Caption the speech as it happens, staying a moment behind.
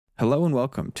Hello and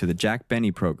welcome to the Jack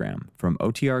Benny program from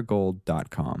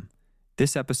OTRGold.com.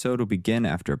 This episode will begin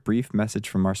after a brief message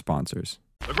from our sponsors.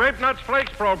 The Grape Nuts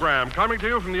Flakes program coming to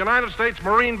you from the United States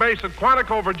Marine Base at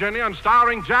Quantico, Virginia, and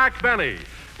starring Jack Benny,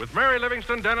 with Mary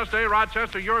Livingston, Dennis Day,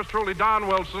 Rochester, yours truly, Don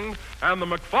Wilson, and the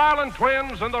McFarland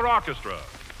Twins and their orchestra.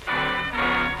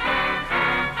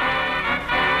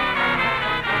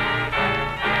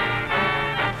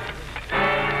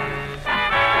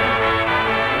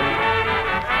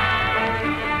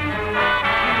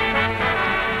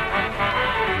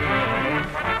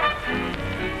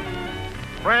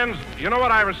 Friends, you know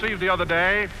what I received the other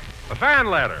day? A fan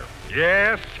letter.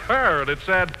 Yes, sir. And it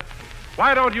said,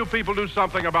 "Why don't you people do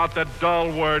something about that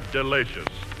dull word delicious?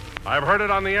 I've heard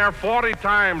it on the air 40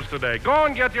 times today. Go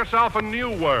and get yourself a new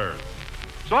word."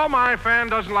 So my fan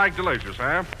doesn't like delicious,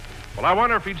 huh? Well, I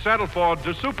wonder if he'd settle for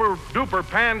de super duper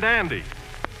pandandy.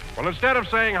 Well, instead of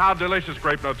saying how delicious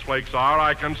Grape Nuts Flakes are,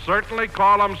 I can certainly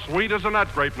call them sweet as a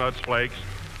nut Grape Nuts Flakes.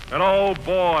 And oh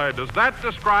boy, does that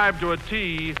describe to a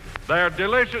T their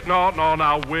delicious... No,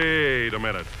 now wait a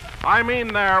minute. I mean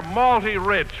their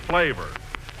malty-rich flavor.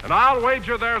 And I'll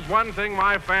wager there's one thing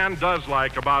my fan does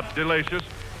like about delicious,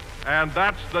 and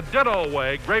that's the ditto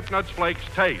way Grape Nuts Flakes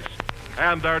taste,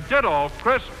 and their ditto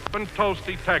crisp and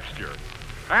toasty texture.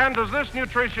 And does this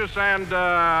nutritious and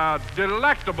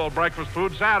delectable breakfast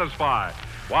food satisfy?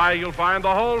 Why, you'll find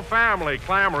the whole family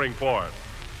clamoring for it.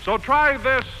 So try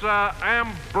this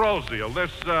ambrosial,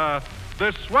 this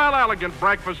swell, elegant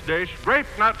breakfast dish, Grape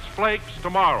Nuts Flakes,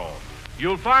 tomorrow.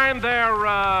 You'll find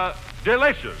they're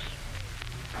delicious.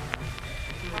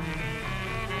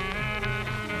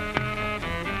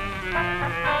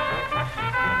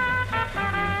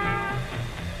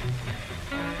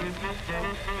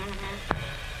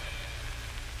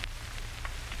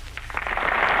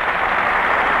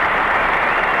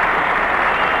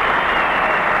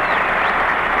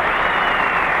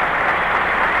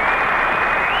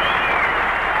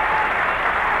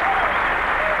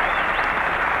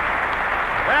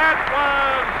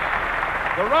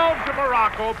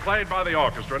 Played by the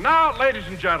orchestra. Now, ladies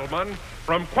and gentlemen,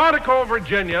 from Quantico,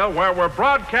 Virginia, where we're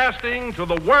broadcasting to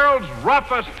the world's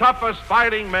roughest, toughest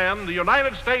fighting men, the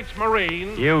United States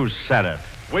Marines. You said it.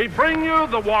 We bring you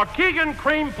the Waukegan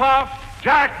Cream Puff,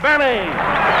 Jack Benny.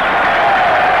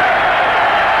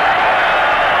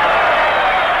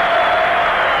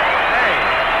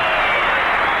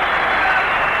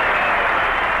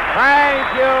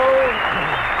 Thank you.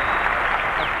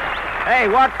 Hey,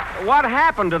 what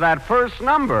happened to that first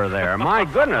number there? My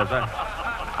goodness.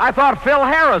 I thought Phil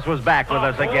Harris was back with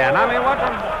us again. I mean, what the...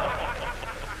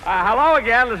 hello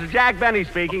again. This is Jack Benny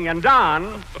speaking. And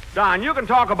Don, you can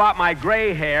talk about my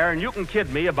gray hair, and you can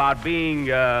kid me about being,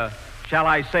 shall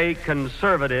I say,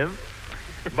 conservative.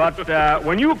 But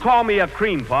when you call me a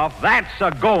cream puff, that's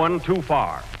a going too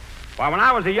far. Why, when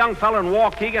I was a young fella in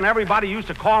Waukegan, everybody used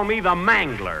to call me the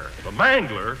Mangler. The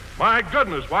Mangler? My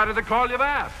goodness, why did they call you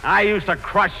that? I used to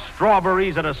crush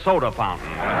strawberries at a soda fountain.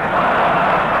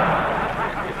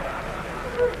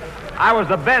 I was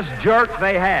the best jerk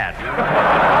they had.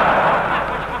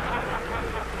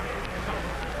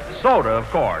 Soda, of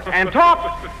course. And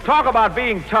talk about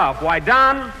being tough. Why,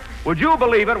 Don, would you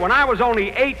believe it? When I was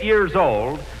only 8 years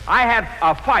old, I had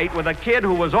a fight with a kid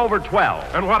who was over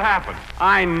 12. And what happened?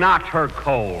 I knocked her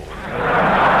cold.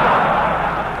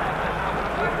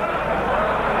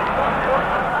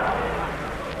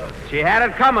 She had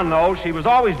it coming, though. She was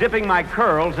always dipping my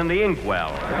curls in the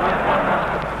inkwell.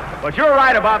 But you're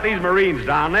right about these Marines,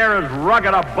 Don. They're as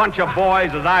rugged a bunch of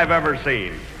boys as I've ever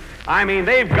seen. I mean,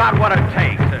 they've got what it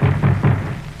takes.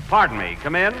 Pardon me.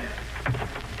 Come in.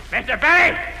 Mr.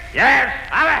 Benny? Yes?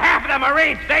 On behalf of the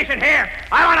Marine station here,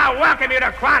 I want to welcome you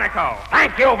to Quantico.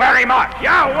 Thank you very much.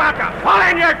 You're welcome. Pull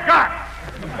in your girth.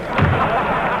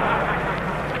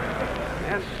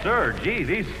 Yes, sir. Gee,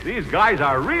 these guys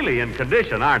are really in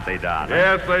condition, aren't they, Don?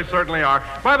 Yes, they certainly are.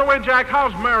 By the way, Jack,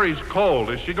 how's Mary's cold?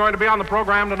 Is she going to be on the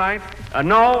program tonight?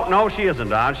 No, she isn't,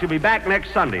 Don. She'll be back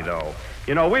next Sunday, though.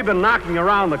 You know, we've been knocking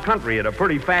around the country at a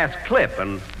pretty fast clip,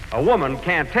 and a woman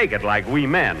can't take it like we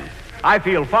men. I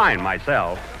feel fine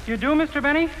myself. You do, Mr.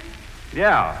 Benny?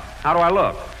 Yeah. How do I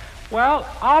look? Well,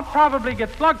 I'll probably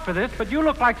get slugged for this, but you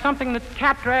look like something that's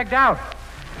cat dragged out.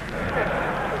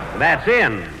 That's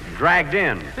in. Dragged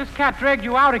in. This cat dragged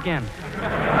you out again.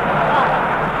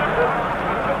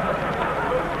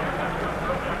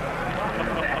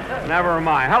 Never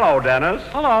mind. Hello, Dennis.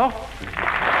 Hello.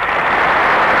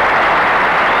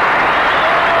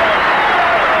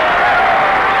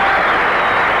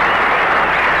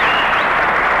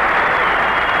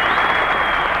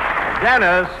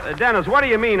 Dennis, what do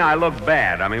you mean I look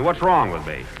bad? I mean, what's wrong with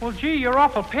me? Well, gee, you're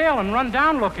awful pale and run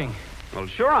down looking. Well,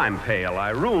 sure I'm pale. I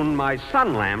ruined my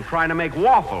sun lamp trying to make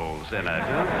waffles in it.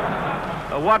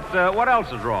 What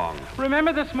else is wrong?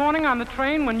 Remember this morning on the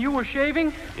train when you were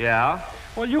shaving? Yeah?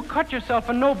 Well, you cut yourself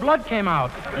and no blood came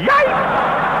out. Yikes!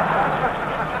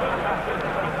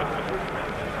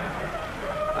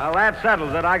 Well, that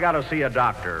settles it. I got to see a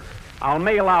doctor. I'll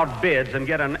mail out bids and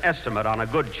get an estimate on a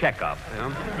good checkup.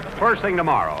 First thing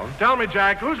tomorrow. Tell me,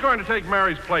 Jack, who's going to take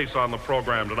Mary's place on the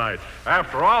program tonight?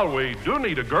 After all, we do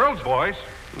need a girl's voice.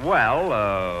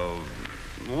 Well.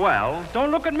 Don't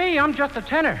look at me. I'm just a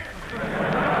tenor.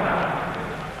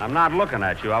 I'm not looking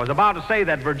at you. I was about to say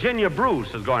that Virginia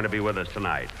Bruce is going to be with us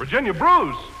tonight. Virginia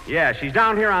Bruce? Yeah, she's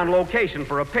down here on location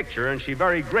for a picture, and she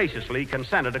very graciously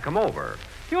consented to come over.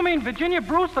 You mean Virginia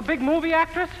Bruce, the big movie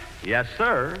actress? Yes,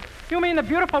 sir. You mean the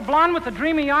beautiful blonde with the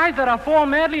dreamy eyes that I'll fall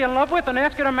madly in love with and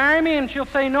ask her to marry me and she'll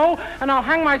say no and I'll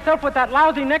hang myself with that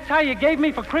lousy necktie you gave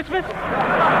me for Christmas?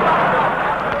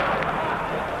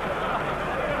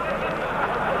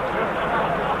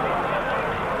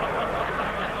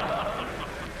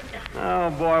 Oh,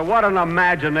 boy, what an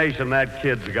imagination that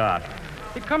kid's got.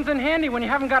 It comes in handy when you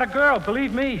haven't got a girl,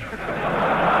 believe me.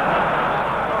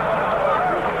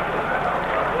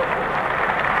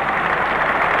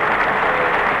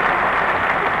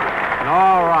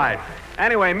 All right.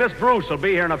 Anyway, Miss Bruce will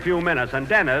be here in a few minutes. And,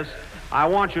 Dennis, I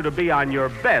want you to be on your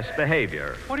best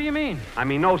behavior. What do you mean? I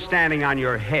mean, no standing on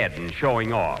your head and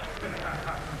showing off.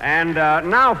 And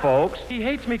now, folks, He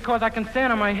hates me because I can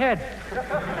stand on my head.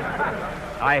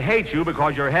 I hate you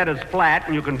because your head is flat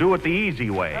and you can do it the easy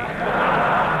way.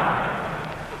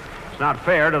 It's not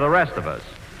fair to the rest of us.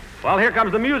 Well, here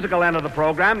comes the musical end of the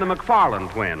program, the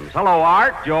McFarland twins. Hello,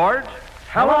 Art, George.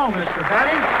 Hello, Mr.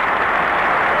 Benny.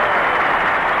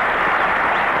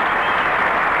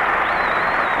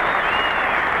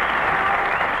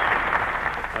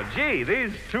 Gee,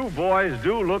 these two boys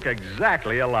do look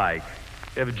exactly alike.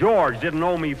 If George didn't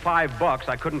owe me $5,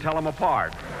 I couldn't tell them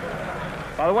apart.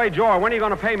 By the way, George, when are you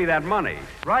going to pay me that money?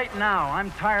 Right now. I'm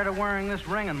tired of wearing this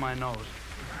ring in my nose.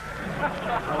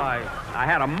 Well, I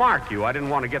had to mark you. I didn't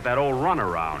want to get that old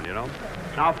runaround, you know.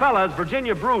 Now, fellas,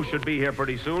 Virginia Bruce should be here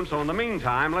pretty soon, so in the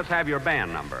meantime, let's have your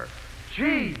band number.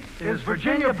 Gee, is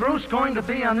Virginia Bruce going to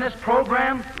be on this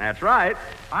program? That's right.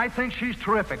 I think she's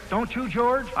terrific. Don't you,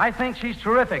 George? I think she's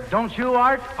terrific. Don't you,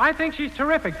 Art? I think she's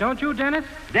terrific, don't you, Dennis?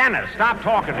 Dennis, stop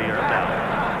talking to yourself.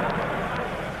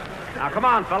 Now, come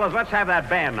on, fellas, let's have that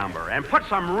band number and put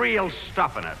some real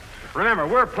stuff in it. Remember,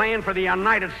 we're playing for the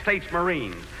United States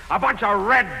Marines. A bunch of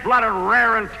red-blooded,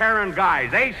 raring-tearing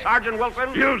guys. Eh, Sergeant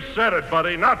Wilson? You said it,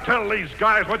 buddy. Now tell these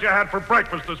guys what you had for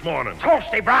breakfast this morning.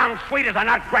 Toasty brown, sweet as a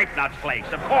nut grape nuts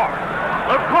flakes, of course.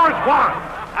 Of course what?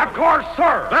 Of course,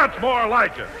 sir. That's more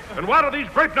like it. And what do these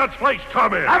grape nuts flakes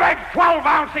come in? A big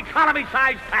 12-ounce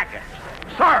economy-sized package.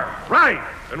 Sir. Right.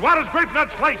 And what does grape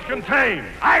nuts flakes contain?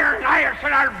 Iron,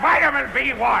 niacin, and vitamin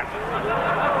B1.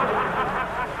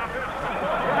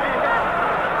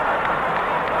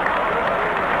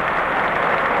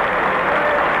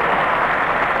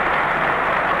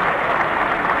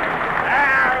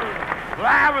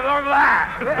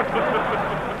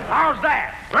 How's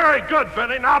that? Very good,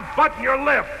 Benny. Now button your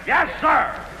lip. Yes,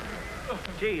 sir.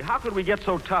 Gee, how could we get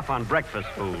so tough on breakfast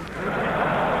food?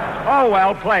 Oh,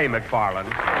 well, play,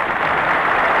 McFarland.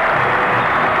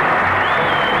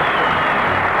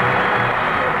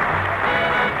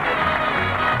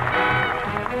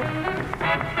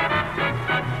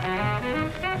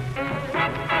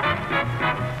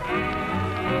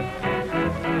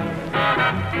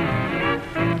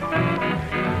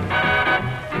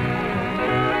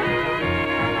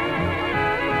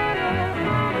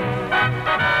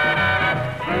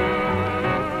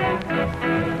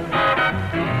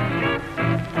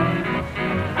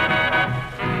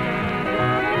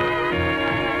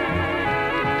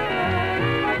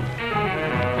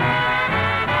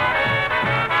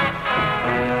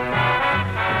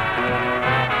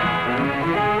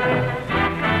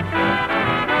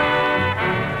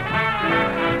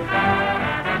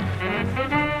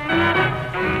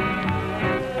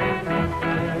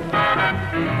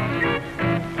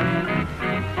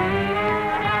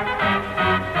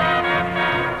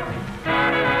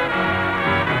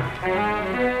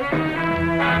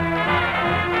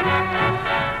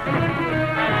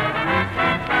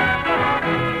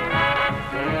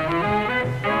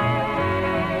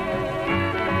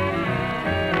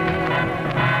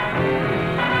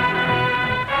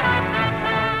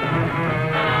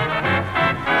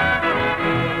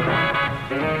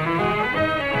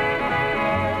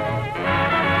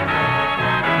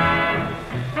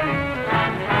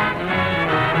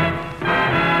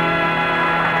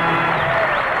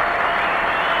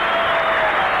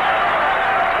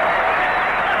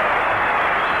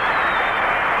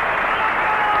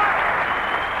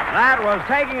 was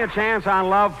Taking a Chance on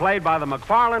Love, played by the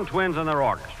McFarland twins and their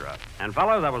orchestra. And,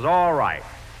 fellas, that was all right.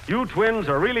 You twins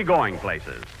are really going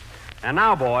places. And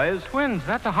now, boys... Twins,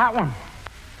 that's a hot one.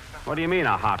 What do you mean,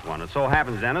 a hot one? It so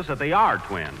happens, Dennis, that they are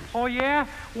twins. Oh, yeah?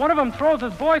 One of them throws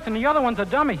his voice and the other one's a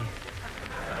dummy.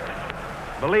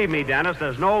 Believe me, Dennis,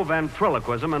 there's no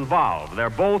ventriloquism involved. They're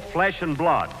both flesh and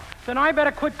blood. Then I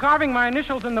better quit carving my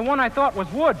initials in the one I thought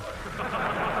was wood.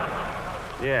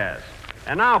 Yes.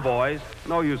 And now, boys,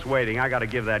 no use waiting. I got to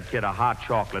give that kid a hot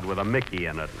chocolate with a Mickey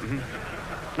in it.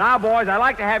 Now, boys, I'd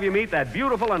like to have you meet that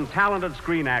beautiful and talented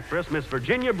screen actress, Miss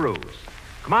Virginia Bruce.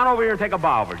 Come on over here and take a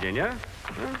bow, Virginia.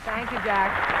 Thank you,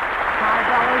 Jack. Hi,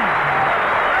 fellas.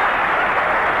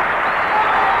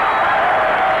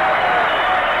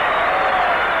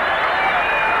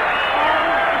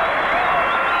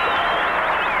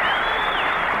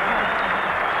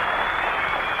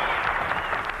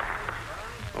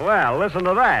 Well, listen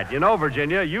to that. You know,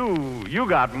 Virginia, you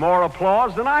got more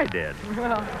applause than I did.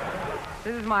 Well,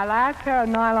 this is my last pair of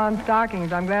nylon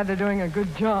stockings. I'm glad they're doing a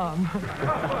good job.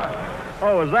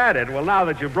 Oh, is that it? Well, now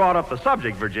that you brought up the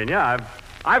subject, Virginia,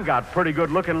 I've got pretty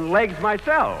good-looking legs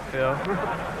myself.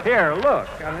 Here, look.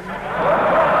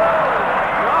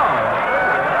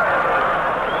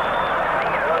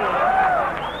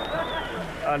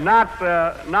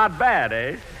 Not bad,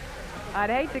 eh? I'd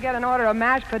hate to get an order of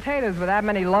mashed potatoes with that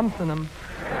many lumps in them.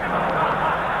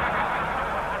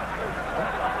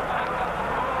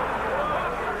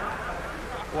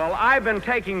 Well, I've been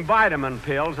taking vitamin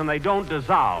pills, and they don't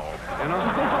dissolve, you know?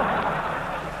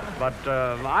 But,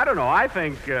 I don't know. I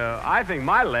think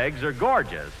my legs are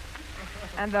gorgeous.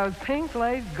 And those pink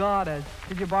lace garters.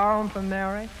 Did you borrow them from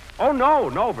Mary? Oh,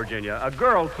 no, Virginia. A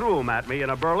girl threw them at me in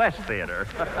a burlesque theater.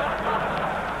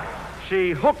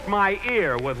 She hooked my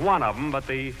ear with one of them, but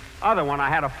the other one I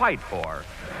had to fight for.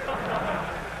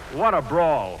 What a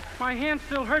brawl. My hand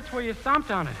still hurts where you stomped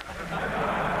on it.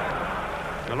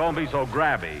 Well, don't be so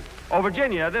grabby. Oh,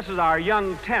 Virginia, this is our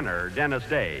young tenor, Dennis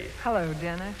Day. Hello,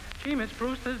 Dennis. Gee, Miss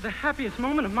Bruce, this is the happiest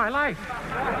moment of my life.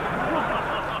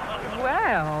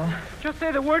 Well... Just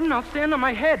say the word and I'll stand on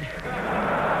my head.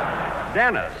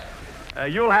 Dennis,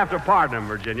 you'll have to pardon him,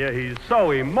 Virginia. He's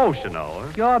so emotional.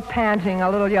 You're panting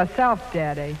a little yourself,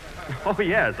 Daddy. Oh,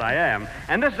 yes, I am.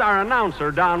 And this is our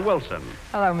announcer, Don Wilson.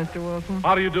 Hello, Mr. Wilson.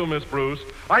 How do you do, Miss Bruce?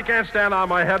 I can't stand on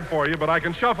my head for you, but I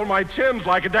can shuffle my chins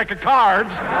like a deck of cards.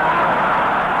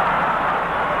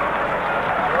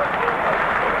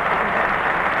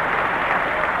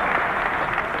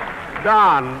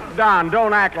 Don,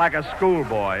 don't act like a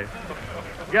schoolboy.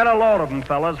 Get a load of them,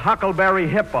 fellas. Huckleberry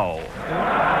Hippo.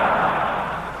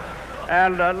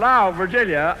 And now,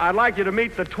 Virginia, I'd like you to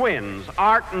meet the twins,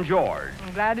 Art and George.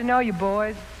 I'm glad to know you,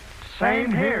 boys.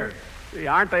 Same here. See,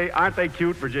 aren't they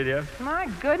cute, Virginia? My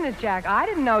goodness, Jack, I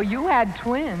didn't know you had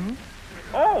twins.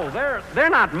 Oh, they're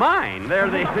not mine. They're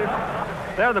the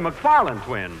McFarland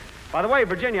twins. By the way,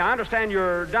 Virginia, I understand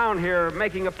you're down here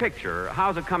making a picture.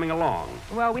 How's it coming along?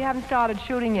 Well, we haven't started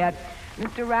shooting yet.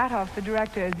 Mr. Ratoff, the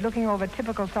director, is looking over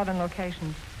typical southern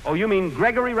locations. Oh, you mean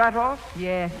Gregory Ratoff?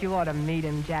 Yes, you ought to meet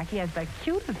him, Jack. He has the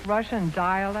cutest Russian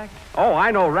dialect. Oh, I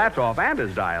know Ratoff and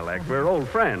his dialect. We're old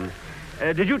friends.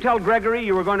 Did you tell Gregory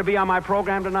you were going to be on my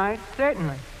program tonight?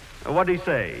 Certainly. What did he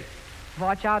say?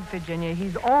 Watch out, Virginia.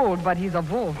 He's old, but he's a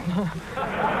wolf.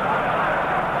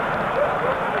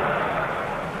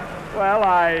 Well,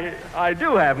 I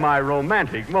do have my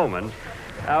romantic moments.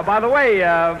 By the way,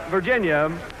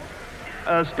 Virginia,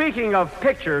 speaking of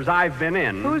pictures I've been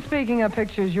in... Who's speaking of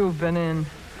pictures you've been in?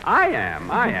 I am.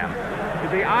 You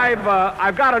see,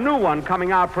 I've got a new one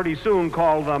coming out pretty soon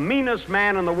called The Meanest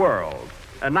Man in the World.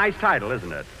 A nice title,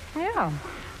 isn't it? Yeah.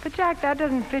 But, Jack, that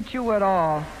doesn't fit you at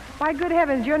all. Why, good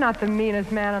heavens, you're not the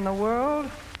meanest man in the world.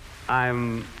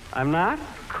 I'm not?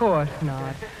 Of course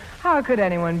not. How could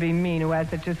anyone be mean who has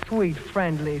such a sweet,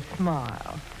 friendly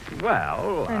smile?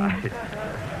 Well,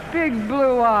 Big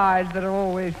blue eyes that are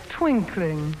always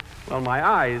twinkling. Well, my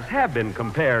eyes have been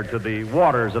compared to the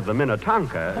waters of the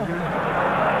Minnetonka.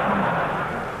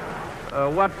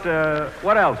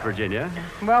 What else, Virginia?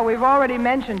 Well, we've already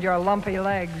mentioned your lumpy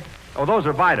legs. Oh, those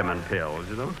are vitamin pills,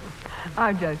 you know?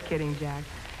 I'm just kidding, Jack.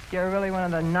 You're really one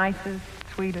of the nicest,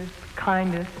 sweetest,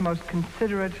 kindest, most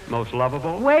considerate... Most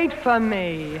lovable? Wait for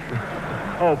me.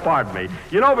 Oh, pardon me.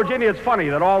 You know, Virginia, it's funny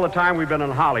that all the time we've been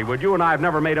in Hollywood, you and I have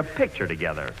never made a picture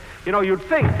together. You know, you'd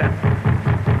think that...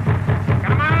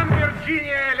 Come on,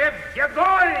 Virginia, let's get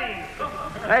going.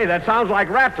 Hey, that sounds like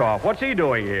Ratoff. What's he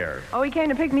doing here? Oh, he came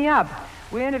to pick me up.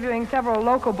 We're interviewing several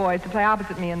local boys to play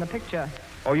opposite me in the picture.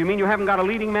 Oh, you mean you haven't got a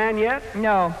leading man yet?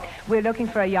 No, we're looking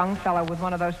for a young fellow with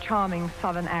one of those charming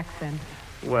southern accents.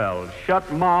 Well,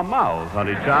 shut my mouth,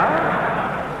 honey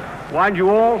child. Why'd you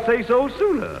all say so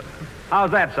sooner?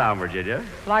 How's that sound, Virginia?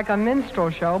 Like a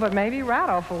minstrel show, but maybe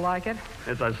Randolph will like it.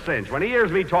 It's a cinch. When he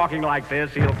hears me talking like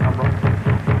this, he'll come right...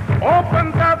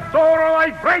 Open that door or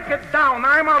I break it down.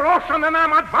 I'm a Russian and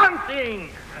I'm advancing.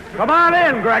 Come on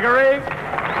in, Gregory.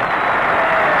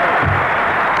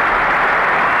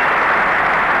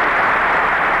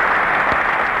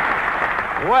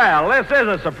 Well, this is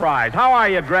a surprise. How are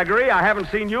you, Gregory? I haven't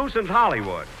seen you since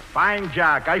Hollywood. Fine,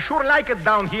 Jack. I sure like it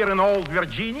down here in old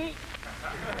Virginia.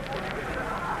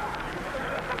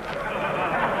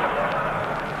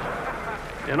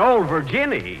 In old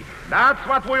Virginia? That's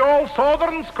what we all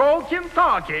Southerns call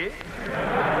Kentucky.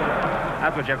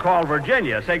 That's what you call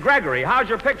Virginia. Say, Gregory, how's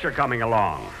your picture coming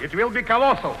along? It will be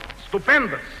colossal,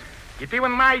 stupendous. It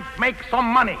even might make some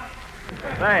money.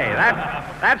 Say,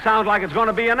 that sounds like it's going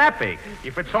to be an epic.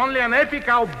 If it's only an epic,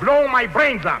 I'll blow my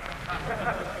brains up.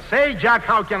 Say, Jack,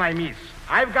 how can I miss?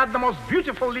 I've got the most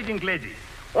beautiful leading lady.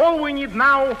 All we need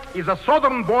now is a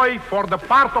Southern boy for the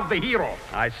part of the hero.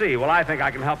 I see. Well, I think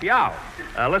I can help you out.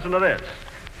 Listen to this.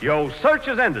 Your search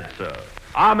is ended, sir.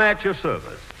 I'm at your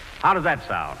service. How does that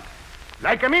sound?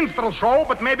 Like a minstrel show,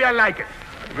 but maybe I like it.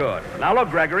 Good. Now, look,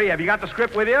 Gregory, have you got the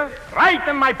script with you? Right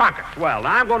in my pocket. Well,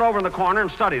 now I'm going over in the corner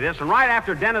and study this, and right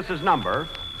after Dennis's number...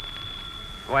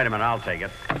 Wait a minute, I'll take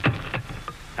it.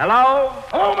 Hello?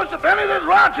 Hello, Mr. Benny, this is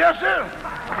Rochester.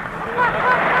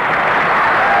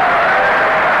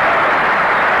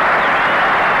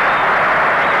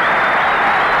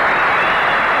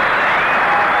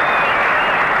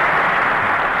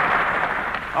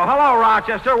 Oh, hello,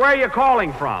 Rochester. Where are you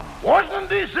calling from? Washington,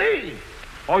 D.C.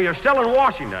 Oh, you're still in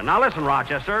Washington. Now, listen,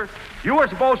 Rochester. You were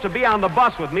supposed to be on the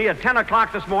bus with me at 10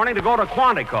 o'clock this morning to go to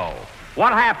Quantico.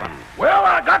 What happened? Well,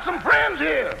 I got some friends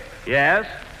here. Yes?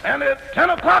 And at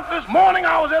 10 o'clock this morning,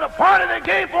 I was at a party they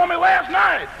gave for me last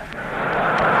night.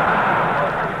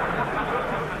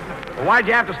 Well, why'd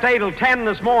you have to stay till 10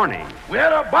 this morning? We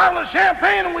had a bottle of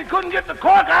champagne and we couldn't get the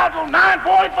cork out till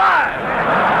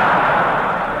 9:45.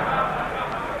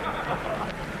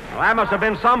 Well, that must have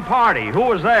been some party. Who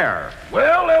was there?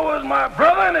 Well, there was my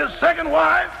brother and his second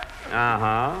wife.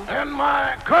 Uh-huh. And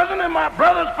my cousin and my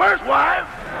brother's first wife.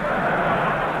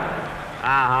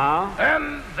 Uh-huh.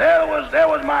 And there was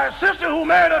my sister who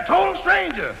married a total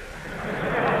stranger.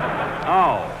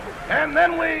 Oh. And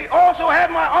then we also had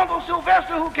my Uncle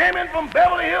Sylvester who came in from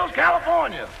Beverly Hills,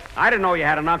 California. I didn't know you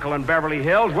had an uncle in Beverly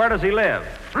Hills. Where does he live?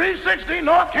 360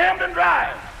 North Camden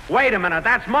Drive. Wait a minute.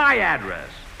 That's my address.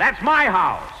 That's my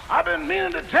house. I've been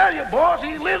meaning to tell you, boss,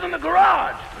 he lives in the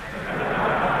garage.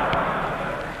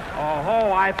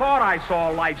 Oh, I thought I saw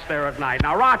lights there at night.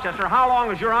 Now, Rochester, how long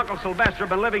has your Uncle Sylvester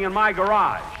been living in my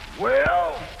garage?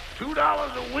 Well, $2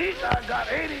 a week. I got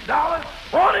 $80.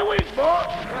 40 weeks, boss.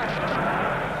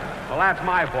 Well, that's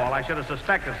my fault. I should have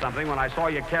suspected something when I saw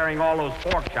you carrying all those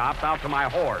pork chops out to my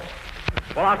horse.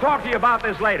 Well, I'll talk to you about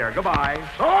this later. Goodbye.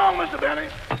 So long, Mr. Benny.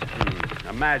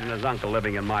 Imagine his uncle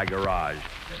living in my garage.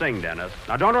 Sing, Dennis.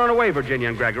 Now, don't run away, Virginia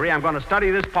and Gregory. I'm going to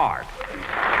study this part.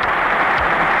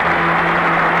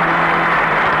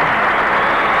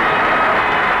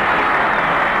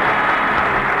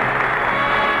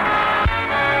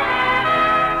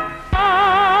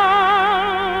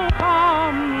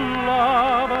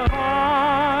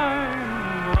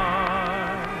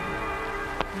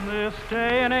 This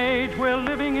day and age we're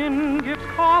living in gives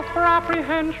cause for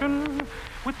apprehension.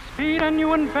 With speed and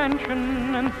new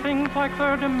invention and things like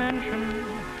third dimension,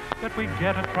 that we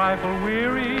get a trifle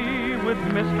weary with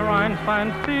Mr.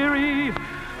 Einstein's theory.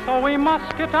 So we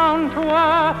must get down to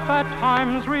earth at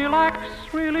times, relax,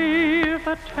 relieve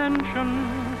the tension.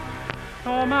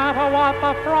 No matter what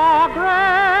the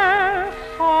progress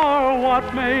or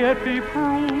what may it be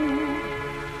proved,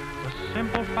 the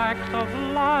simple facts of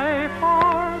life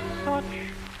are such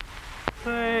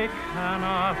they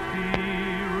cannot be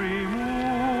removed.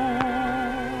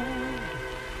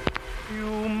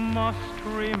 You must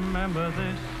remember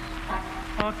this.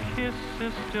 A kiss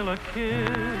is still a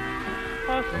kiss.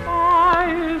 A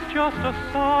sigh is just a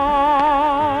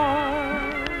sigh.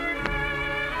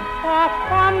 The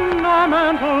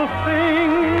fundamental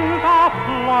things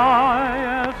apply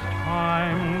as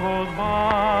time goes by.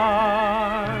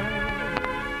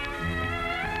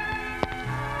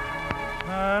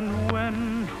 And when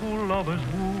two lovers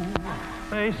woo,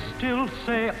 they still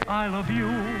say, I love you.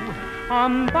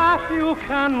 On that you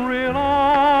can rely.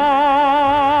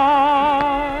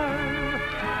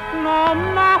 No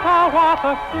matter what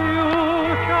the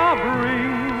future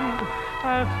brings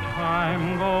as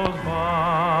time goes by.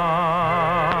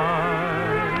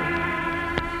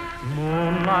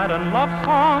 Moonlight and love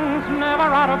songs never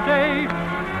out of date.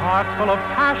 Hearts full of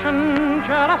passion,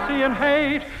 jealousy, and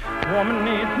hate. Woman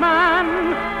needs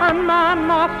man, and man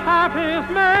must have his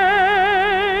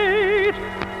mate.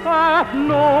 That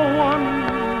no one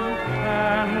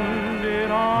can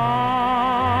deny.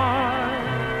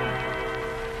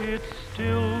 It's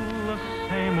still the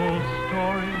same old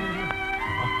story.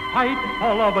 A fight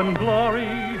for love and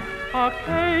glory. A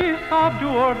case of do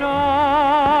or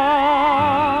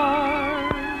die.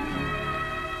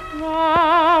 The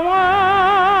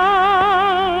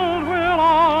world will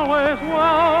always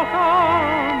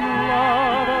welcome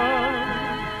lovers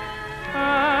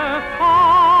as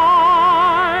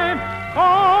time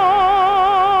goes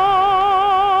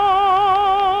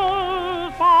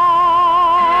by.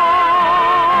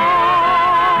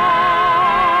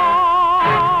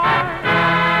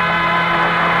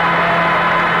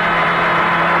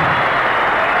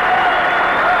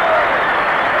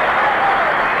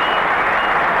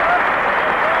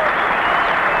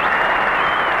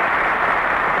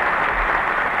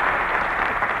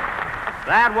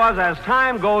 That was As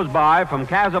Time Goes By from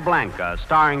Casablanca,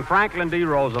 starring Franklin D.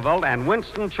 Roosevelt and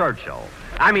Winston Churchill.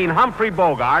 Humphrey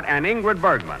Bogart and Ingrid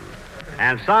Bergman,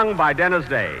 and sung by Dennis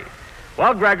Day.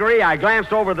 Well, Gregory, I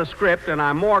glanced over the script, and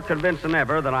I'm more convinced than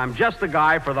ever that I'm just the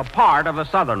guy for the part of the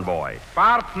Southern boy.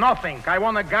 Part nothing. I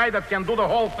want a guy that can do the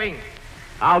whole thing.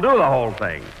 I'll do the whole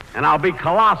thing, and I'll be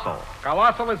colossal.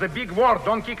 Colossal is a big word.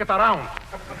 Don't kick it around.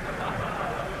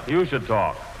 You should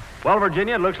talk. Well,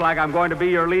 Virginia, it looks like I'm going to be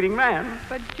your leading man.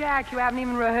 But, Jack, you haven't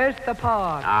even rehearsed the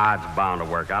part. It's bound to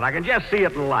work out. I can just see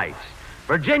it in lights.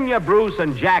 Virginia Bruce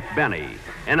and Jack Benny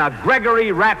in a Gregory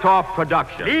Ratoff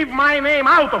production. Leave my name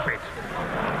out of it.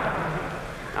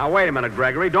 Now, wait a minute,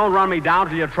 Gregory. Don't run me down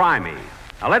till you try me.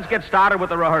 Now, let's get started with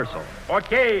the rehearsal.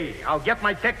 Okay, I'll get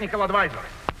my technical advisor.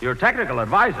 Your technical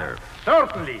advisor?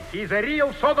 Certainly. He's a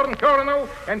real Southern colonel,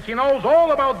 and he knows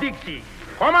all about Dixie.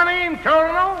 Come on in,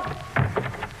 Colonel.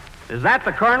 Is that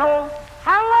the colonel?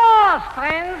 Hello,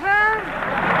 stranger.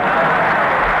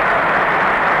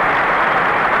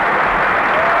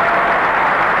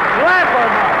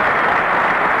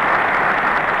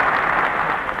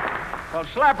 Well,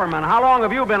 Schlepperman, how long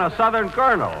have you been a Southern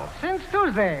colonel? Since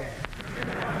Tuesday.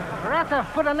 Rata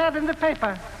put an ad in the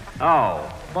paper. Oh.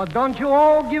 But don't you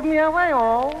all give me away,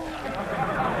 all.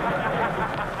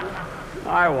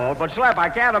 I won't. But, Schlep, I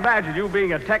can't imagine you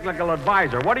being a technical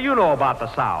advisor. What do you know about the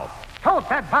South? Tote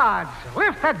that barge.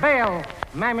 Lift that bale.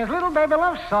 Mammy's little baby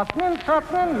loves salting and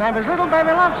salting. Mammy's little baby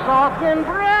loves salting and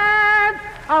bread.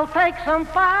 I'll take some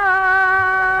pie.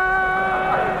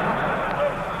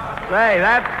 Say,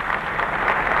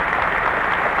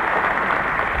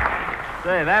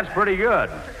 that's pretty good.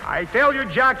 I tell you,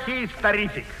 Jack, he's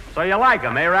terrific. So you like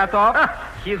him, eh, Ratoff?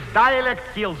 His dialect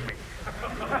kills me.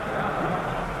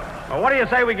 Well, what do you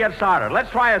say we get started?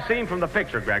 Let's try a scene from the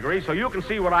picture, Gregory, so you can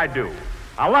see what I do.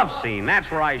 A love scene, that's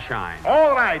where I shine.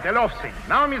 All right, a love scene.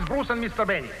 Now, Miss Bruce and Mr.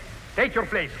 Benny, take your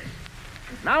places.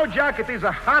 Now, Jack, it is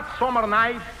a hot summer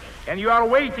night, and you are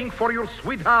waiting for your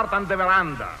sweetheart on the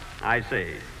veranda. I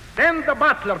see. Then the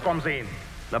butler comes in.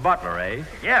 The butler, eh?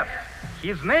 Yes.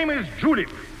 His name is Julep,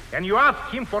 and you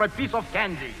ask him for a piece of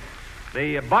candy.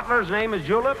 The butler's name is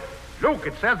Julep? Look,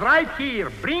 it says right here,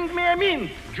 bring me a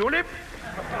mint, Julep.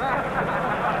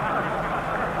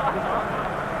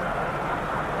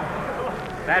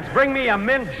 That's bring me a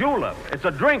mint julep. It's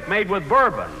a drink made with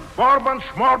bourbon. Bourbon,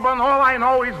 schmorbon, all I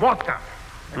know is vodka.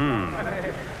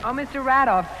 Oh, Mr.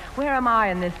 Ratoff, where am I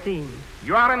in this scene?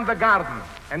 You are in the garden,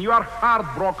 and you are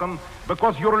heartbroken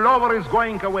because your lover is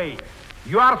going away.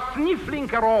 You are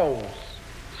sniffling a rose.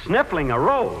 Sniffling a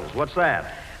rose? What's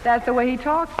that? That's the way he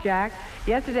talks, Jack.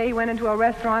 Yesterday he went into a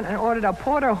restaurant and ordered a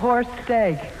porter horse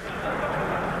steak.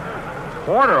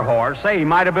 Porter horse? Say, he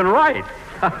might have been right.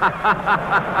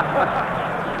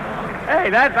 Hey,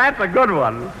 that's a good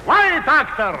one. Quiet,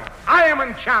 actor. I am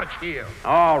in charge here.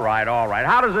 All right.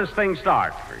 How does this thing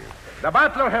start for you? The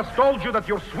butler has told you that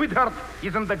your sweetheart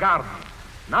is in the garden.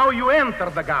 Now you enter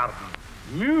the garden.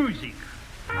 Music.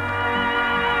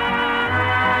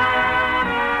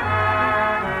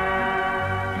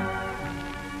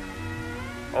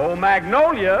 Oh,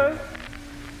 Magnolia.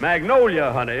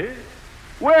 Magnolia, honey.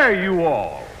 Where are you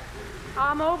all?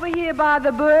 I'm over here by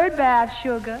the bird bath,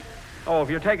 sugar. Oh, if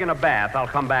you're taking a bath, I'll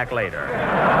come back later.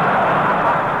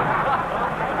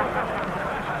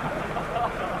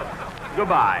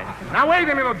 Goodbye. Now, wait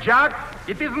a minute, Jack.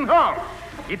 It isn't her.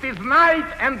 It is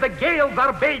night, and the gales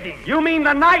are bathing. You mean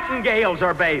the nightingales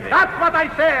are bathing? That's what I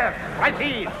said. I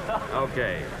see.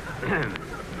 Okay.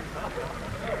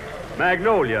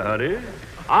 Magnolia, honey,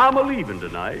 I'm a-leaving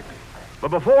tonight. But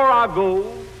before I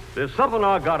go, there's something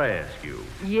I gotta ask you.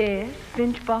 Yes,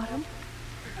 Finch Bottom?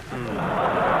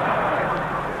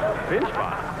 Finch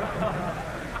Bottom?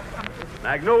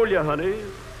 Magnolia, honey,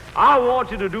 I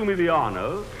want you to do me the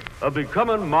honor of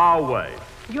becoming my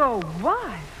wife. Your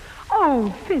wife?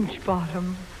 Oh, Finch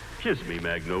Bottom. Kiss me,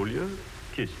 Magnolia.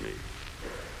 Kiss me.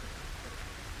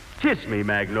 Kiss me,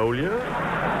 Magnolia.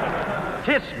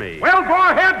 Kiss me. Well, go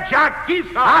ahead, Jack. Kiss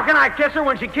her. How can I kiss her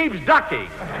when she keeps ducking?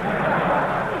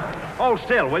 Hold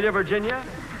still, will you, Virginia?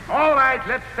 All right,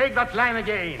 let's take that line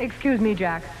again. Excuse me,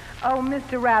 Jack. Oh,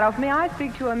 Mr. Radoff, may I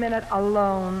speak to you a minute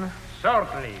alone?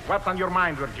 Certainly. What's on your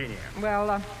mind, Virginia?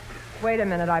 Well, wait a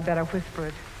minute. I better whisper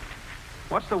it.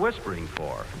 What's the whispering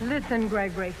for? Listen,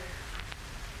 Gregory.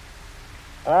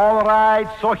 All right,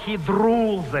 so he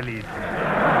drools a little.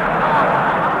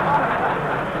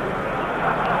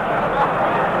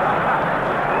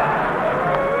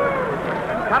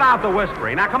 Cut out the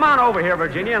whispering. Now, come on over here,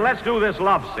 Virginia, and let's do this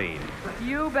love scene.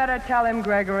 You better tell him,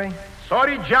 Gregory.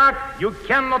 Sorry, Jack, you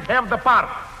cannot have the part.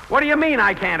 What do you mean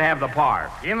I can't have the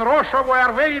part? In Russia, we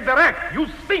are very direct. You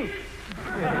stink.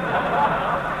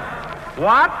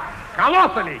 What?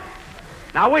 Colossally.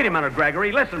 Now, wait a minute,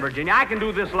 Gregory. Listen, Virginia, I can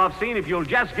do this love scene if you'll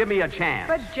just give me a chance.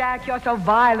 But, Jack, you're so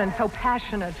violent, so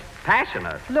passionate.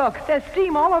 Passionate? Look, there's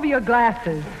steam all over your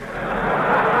glasses.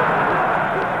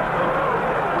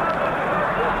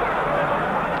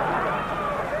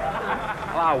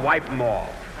 Well, I'll wipe them off.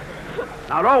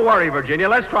 Now, don't worry, Virginia.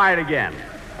 Let's try it again.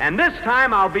 And this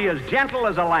time I'll be as gentle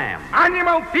as a lamb.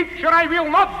 Animal picture I will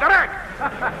not direct.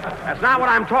 That's not what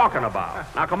I'm talking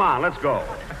about. Now, come on, let's go.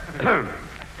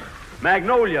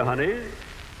 Magnolia, honey,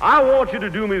 I want you to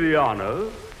do me the honor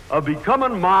of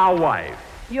becoming my wife.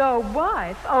 Your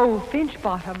wife? Oh, Finch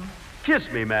Bottom. Kiss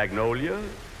me, Magnolia.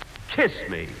 Kiss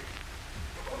me.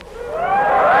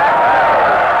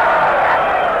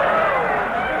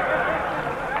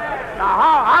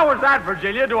 Now, how was that,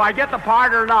 Virginia? Do I get the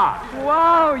part or not?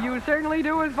 Whoa, you certainly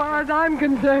do as far as I'm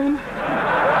concerned.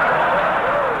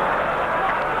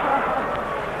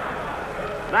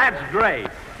 That's great.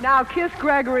 Now kiss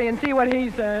Gregory and see what he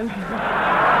says.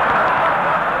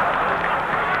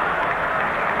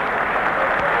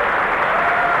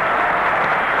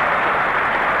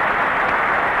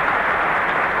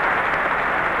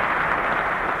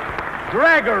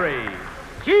 Gregory.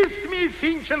 Kiss me,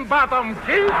 Finch and Bottom. Kiss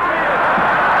me.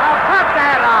 Now cut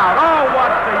that out. Oh,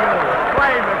 what's the use?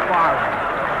 Blame it, Farley.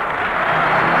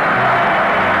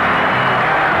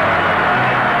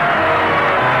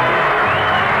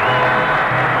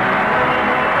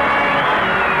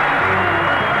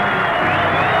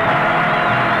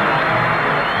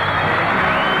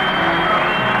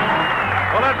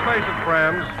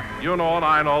 Friends, you know and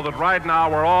I know that right now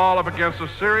we're all up against a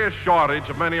serious shortage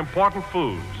of many important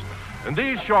foods. And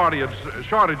these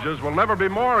shortages will never be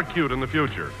more acute in the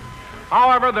future.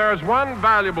 However, there is one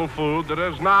valuable food that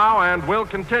is now and will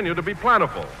continue to be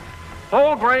plentiful.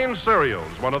 Whole grain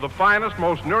cereals, one of the finest,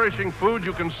 most nourishing foods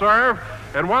you can serve,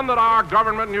 and one that our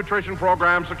government nutrition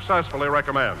program successfully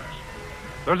recommends.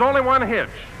 There's only one hitch: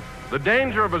 the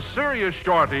danger of a serious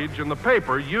shortage in the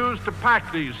paper used to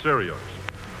pack these cereals.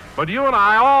 But you and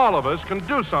I, all of us, can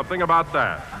do something about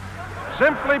that.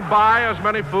 Simply buy as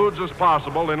many foods as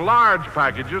possible in large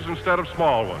packages instead of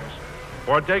small ones,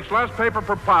 for it takes less paper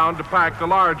per pound to pack the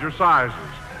larger sizes.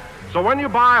 So when you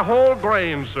buy whole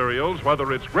grain cereals,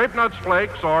 whether it's Grape Nuts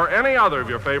Flakes or any other of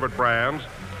your favorite brands,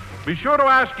 be sure to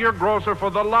ask your grocer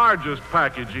for the largest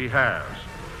package he has.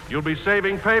 You'll be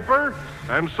saving paper,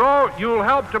 and so you'll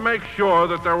help to make sure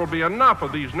that there will be enough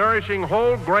of these nourishing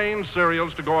whole grain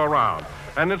cereals to go around.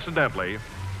 And incidentally,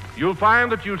 you'll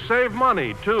find that you save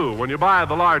money, too, when you buy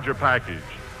the larger package.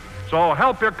 So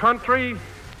help your country,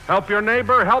 help your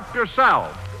neighbor, help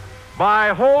yourself. Buy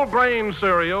whole grain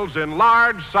cereals in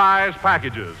large size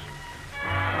packages.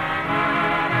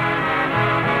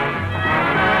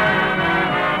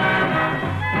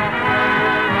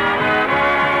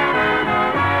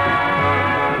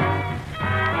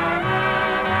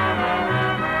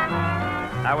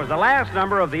 That was the last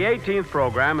number of the 18th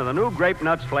program in the new Grape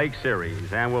Nuts Flake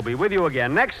series, and we'll be with you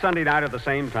again next Sunday night at the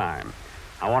same time.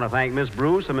 I want to thank Miss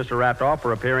Bruce and Mr. Ratoff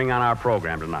for appearing on our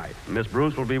program tonight. Miss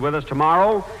Bruce will be with us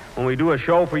tomorrow when we do a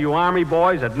show for you Army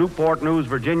boys at Newport News,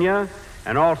 Virginia,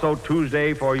 and also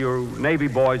Tuesday for your Navy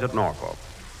boys at Norfolk.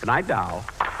 Good night, Dow.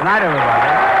 Good night,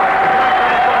 everybody.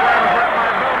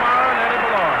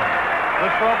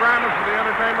 This program is for the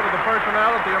entertainment of the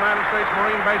personnel at the United States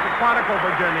Marine Base at Quantico,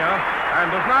 Virginia, and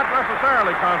does not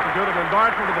necessarily constitute an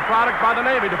endorsement of the product by the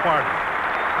Navy Department.